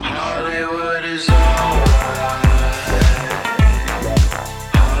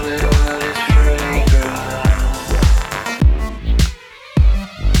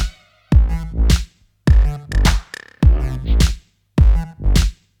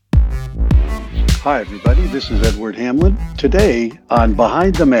Hi, everybody. This is Edward Hamlin. Today on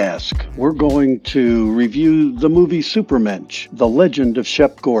Behind the Mask, we're going to review the movie Supermensch, The Legend of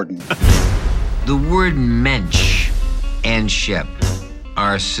Shep Gordon. The word mensch and Shep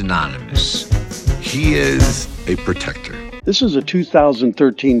are synonymous. He is a protector. This is a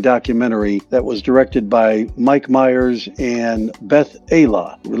 2013 documentary that was directed by Mike Myers and Beth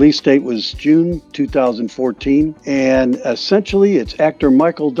Ayla. Release date was June 2014, and essentially it's actor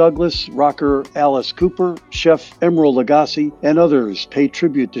Michael Douglas, rocker Alice Cooper, chef Emeril Lagasse, and others pay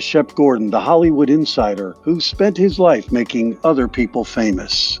tribute to Shep Gordon, the Hollywood insider who spent his life making other people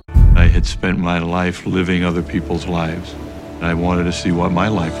famous. I had spent my life living other people's lives, and I wanted to see what my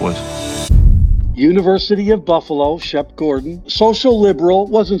life was. University of Buffalo, Shep Gordon, social liberal,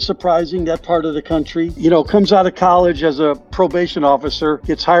 wasn't surprising, that part of the country. Comes out of college as a probation officer,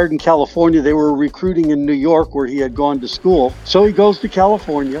 gets hired in California. They were recruiting in New York where he had gone to school. So he goes to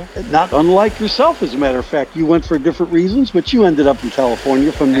California, not unlike yourself, as a matter of fact. You went for different reasons, but you ended up in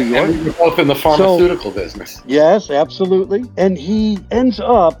California from New York. And we were both in the pharmaceutical business. Yes, absolutely. And he ends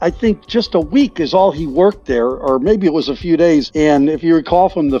up, I think just a week is all he worked there, or maybe it was a few days. And if you recall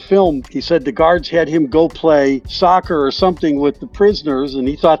from the film, he said the guards had him go play soccer or something with the prisoners, and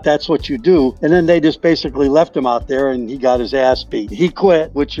he thought that's what you do. And then they just basically left him out there, and he got his ass beat. He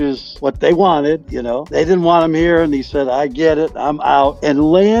quit, which is what they wanted, They didn't want him here, and he said, I get it, I'm out,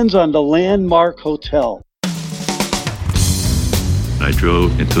 and lands on the Landmark Hotel. I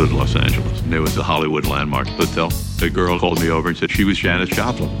drove into Los Angeles, and there was a Hollywood Landmark Hotel. A girl called me over and said she was Janis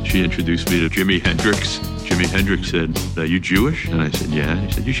Joplin. She introduced me to Jimi Hendrix. Jimi Hendrix said, are you Jewish? And I said, yeah. And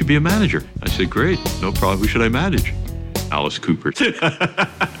he said, you should be a manager. I said, great, no problem. Who should I manage? Alice Cooper.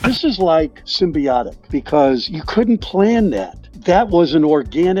 This is like symbiotic because you couldn't plan that. That was an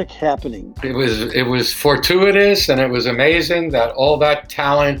organic happening. It was fortuitous, and it was amazing that all that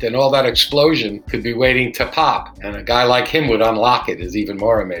talent and all that explosion could be waiting to pop. And a guy like him would unlock it is even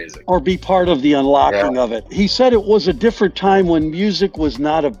more amazing. Or be part of the unlocking of it. He said it was a different time when music was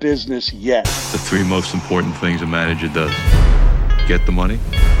not a business yet. The three most important things a manager does: get the money,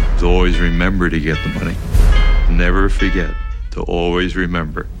 to always remember to get the money, never forget to always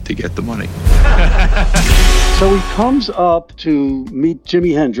remember to get the money. So he comes up to meet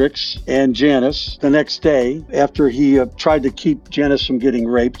Jimi Hendrix and Janis the next day after he tried to keep Janis from getting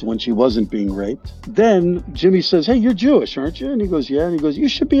raped when she wasn't being raped. Then Jimmy says, hey, you're Jewish, aren't you? And he goes, yeah. And he goes, you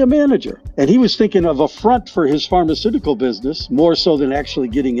should be a manager. And he was thinking of a front for his pharmaceutical business, more so than actually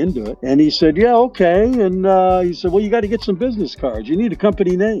getting into it. And he said, yeah, okay. And he said, well, you got to get some business cards. You need a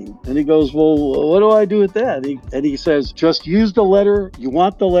company name. And he goes, well, what do I do with that? And he says, just use the letter. You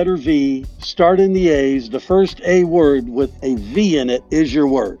want the letter V, start in the A's. The first A word with a V in it is your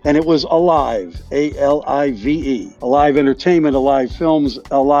word. And it was Alive, A-L-I-V-E. Alive Entertainment, Alive Films,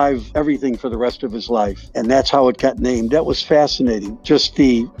 Alive everything for the rest of his life. And that's how it got named. That was fascinating. Just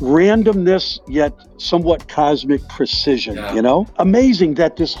the randomness, yet somewhat cosmic precision, Amazing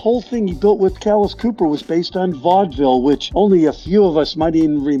that this whole thing he built with Alice Cooper was based on vaudeville, which only a few of us might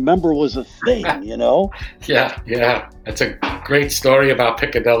even remember was a thing, Yeah. That's a great story about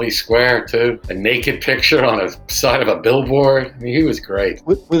Piccadilly Square, too. A naked picture on a side of a billboard. I mean, he was great.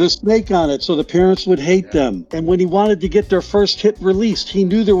 With a snake on it, so the parents would hate them. And when he wanted to get their first hit released, he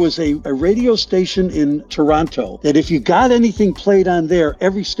knew there was a radio station in Toronto that if you got anything played on there,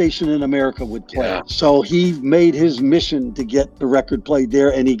 every station in America would play. Yeah. So he made his mission to get the record played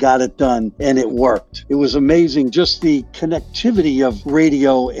there, and he got it done, and it worked. It was amazing, just the connectivity of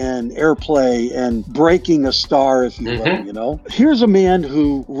radio and airplay and breaking a star, if you will. Here's a man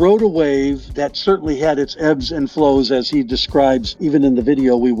who rode a wave that certainly had its ebbs and flows, as he describes even in the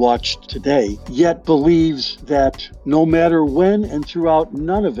video we watched today, yet believes that no matter when and throughout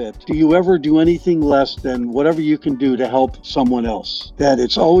none of it do you ever do anything less than whatever you can do to help someone else. That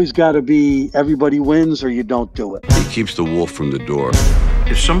it's always got to be everybody wins or you don't do it. He keeps the wolf from the door.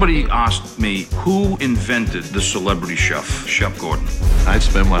 If somebody asked me who invented the celebrity chef, Shep Gordon, I've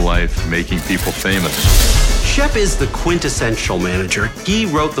spent my life making people famous. Shep is the quintessential manager. He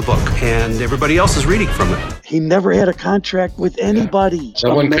wrote the book, and everybody else is reading from it. He never had a contract with anybody.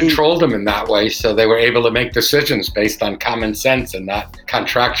 No one controlled him in that way, so they were able to make decisions based on common sense and not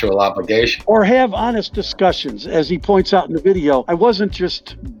contractual obligation. Or have honest discussions. As he points out in the video, I wasn't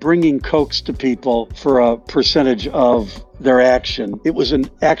just bringing Cokes to people for a percentage of their action. It was an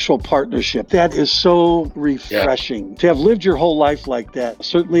actual partnership. That is so refreshing. To have lived your whole life like that.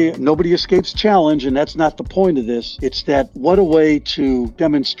 Certainly nobody escapes challenge, and that's not the point of this. It's that what a way to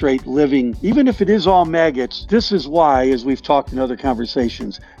demonstrate living, even if it is all maggots. This is why, as we've talked in other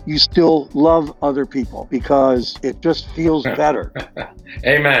conversations, you still love other people, because it just feels better.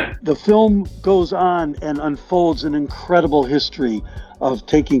 Amen. The film goes on and unfolds an incredible history of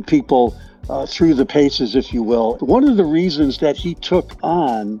taking people through the paces, if you will. One of the reasons that he took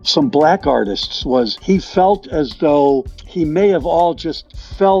on some black artists was he felt as though he may have all just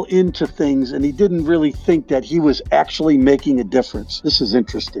fell into things and he didn't really think that he was actually making a difference. This is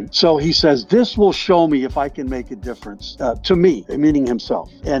interesting. So he says, this will show me if I can make a difference to me, meaning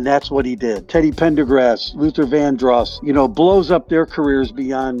himself. And that's what he did. Teddy Pendergrass, Luther Vandross, blows up their careers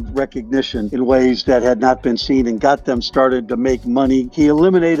beyond recognition in ways that had not been seen and got them started to make money. He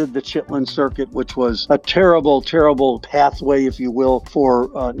eliminated the Chitlin circuit, which was a terrible, terrible pathway, if you will, for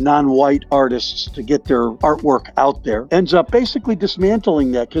non-white artists to get their artwork out there. Ends up basically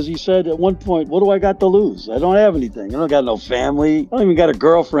dismantling that because he said at one point, what do I got to lose? I don't have anything. I don't got no family. I don't even got a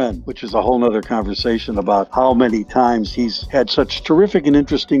girlfriend, which is a whole nother conversation about how many times he's had such terrific and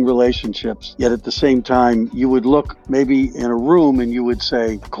interesting relationships. Yet at the same time, you would look maybe in a room and you would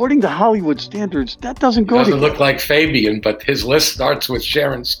say, according to Hollywood standards, that doesn't go together. Doesn't look like Fabian, but his list starts with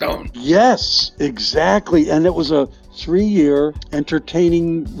Sharon Stone. Yes, exactly. And it was a 3-year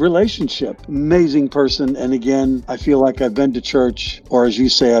entertaining relationship. Amazing person. And again, I feel like I've been to church, or as you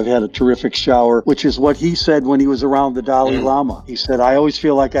say, I've had a terrific shower, which is what he said when he was around the Dalai Lama. He said, I always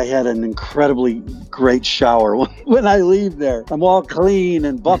feel like I had an incredibly great shower when I leave there. I'm all clean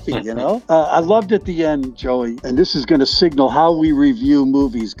and buffy, I loved at the end, Joey, and this is going to signal how we review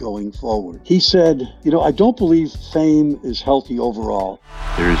movies going forward. He said, I don't believe fame is healthy overall.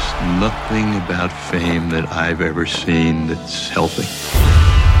 There's nothing about fame that I've ever seen that's healthy.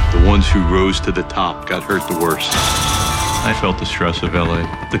 The ones who rose to the top got hurt the worst. I felt the stress of LA,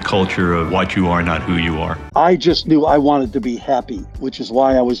 the culture of what you are, not who you are. I just knew I wanted to be happy, which is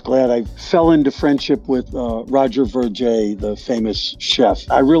why I was glad I fell into friendship with Roger Vergé, the famous chef.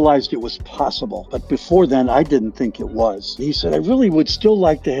 I realized it was possible, but before then, I didn't think it was. He said, I really would still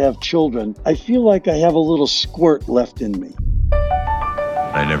like to have children. I feel like I have a little squirt left in me.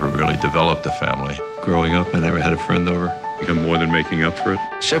 I never really developed a family. Growing up, I never had a friend over. I'm more than making up for it.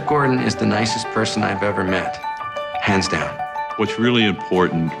 Shep Gordon is the nicest person I've ever met. Hands down. What's really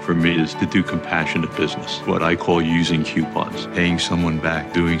important for me is to do compassionate business, what I call using coupons, paying someone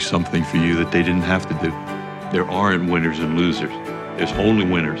back, doing something for you that they didn't have to do. There aren't winners and losers. There's only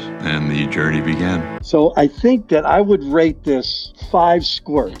winners, and the journey began. So I think that I would rate this 5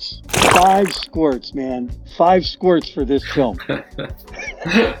 squirts. 5 squirts, man. 5 squirts for this film.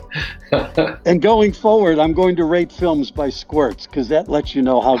 And going forward, I'm going to rate films by squirts, because that lets you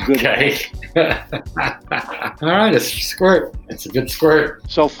know how good it is. All right, it's a squirt. It's a good squirt.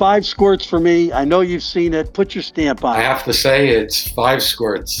 So 5 squirts for me. I know you've seen it. Put your stamp on it. I have to say it's 5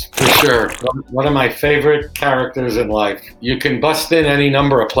 squirts, for sure. One of my favorite characters in life. You can bust in any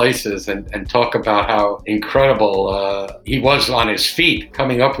number of places and talk about how incredible he was on his feet,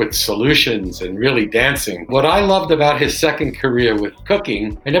 coming up with solutions and really dancing. What I loved about his second career with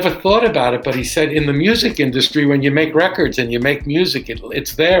cooking, I never thought about it, but he said in the music industry, when you make records and you make music,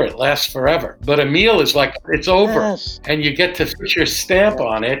 it's there, it lasts forever. But a meal is like, it's over. Yes. And you get to put your stamp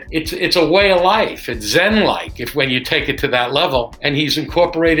on it. It's a way of life. It's Zen-like when you take it to that level. And he's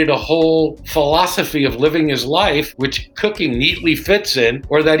incorporated a whole philosophy of living his life, which cooking neatly fits in,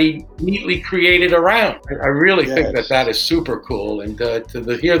 or that he neatly created around. I really think that is super cool. And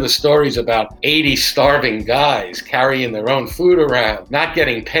to hear the stories about 80 starving guys carrying their own food around, not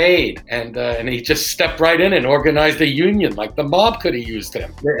getting paid, and he just stepped right in and organized a union, like the mob could have used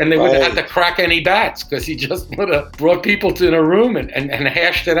him. And they wouldn't have to crack any bats, because he just would have brought people to a room and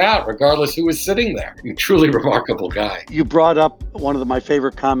hashed it out, regardless who was sitting there. A truly remarkable guy. You brought up one of my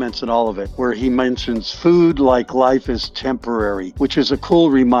favorite comments in all of it, where he mentions food like life is temporary, which is a cool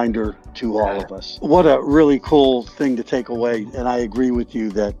reminder to all of us. What a really cool thing to take away. And I agree with you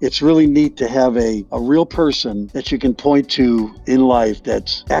that it's really neat to have a real person that you can point to in life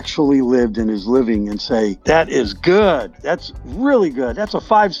that's actually lived and is living and say, that is good. That's really good. That's a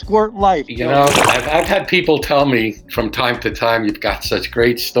 5 squirt life. I've had people tell me from time to time, you've got such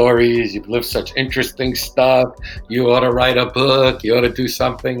great stories. You've lived such interesting stuff. You ought to write a book. You ought to do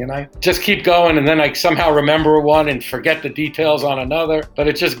something. And I just keep going. And then I somehow remember one and forget the details on another. But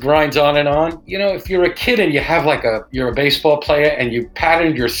it just grinds on and on. You know, if you're a kid and you have you're a baseball player and you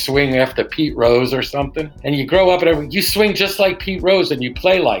patterned your swing after Pete Rose or something, and you grow up and you swing just like Pete Rose and you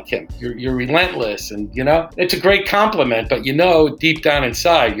play like him. You're relentless, and you know, it's a great compliment, but you know, deep down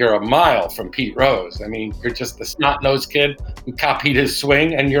inside, you're a mile from Pete Rose. I mean, you're just the snot-nosed kid who copied his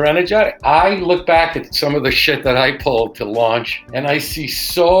swing and you're energetic. I look back at some of the shit that I pulled to launch and I see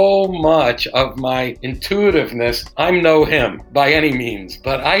so much of my intuitiveness. I'm no him by any means,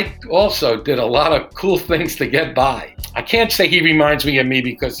 but I also did a lot of cool things to get by. I can't say he reminds me of me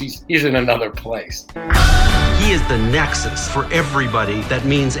because he's in another place. He is the nexus for everybody that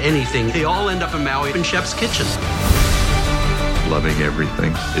means anything. They all end up in Maui in Chef's Kitchen. Loving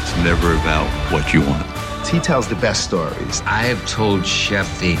everything. It's never about what you want. He tells the best stories. I have told Chef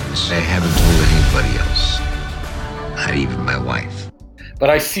things I haven't told anybody else, not even my wife. But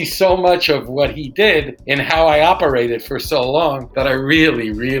I see so much of what he did in how I operated for so long that I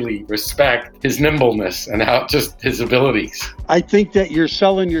really, really respect his nimbleness and just his abilities. I think that you're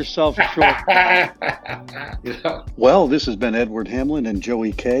selling yourself short. You know? Well, this has been Edward Hamlin and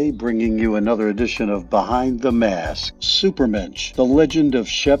Joey K bringing you another edition of Behind the Mask, Supermensch, The Legend of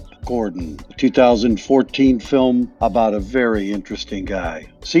Shep Gordon, a 2014 film about a very interesting guy.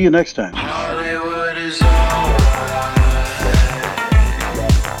 See you next time. Hollywood is all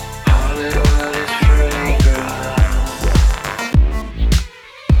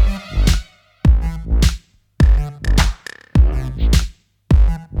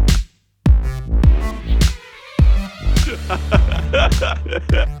Ha ha ha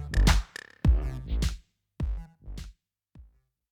ha!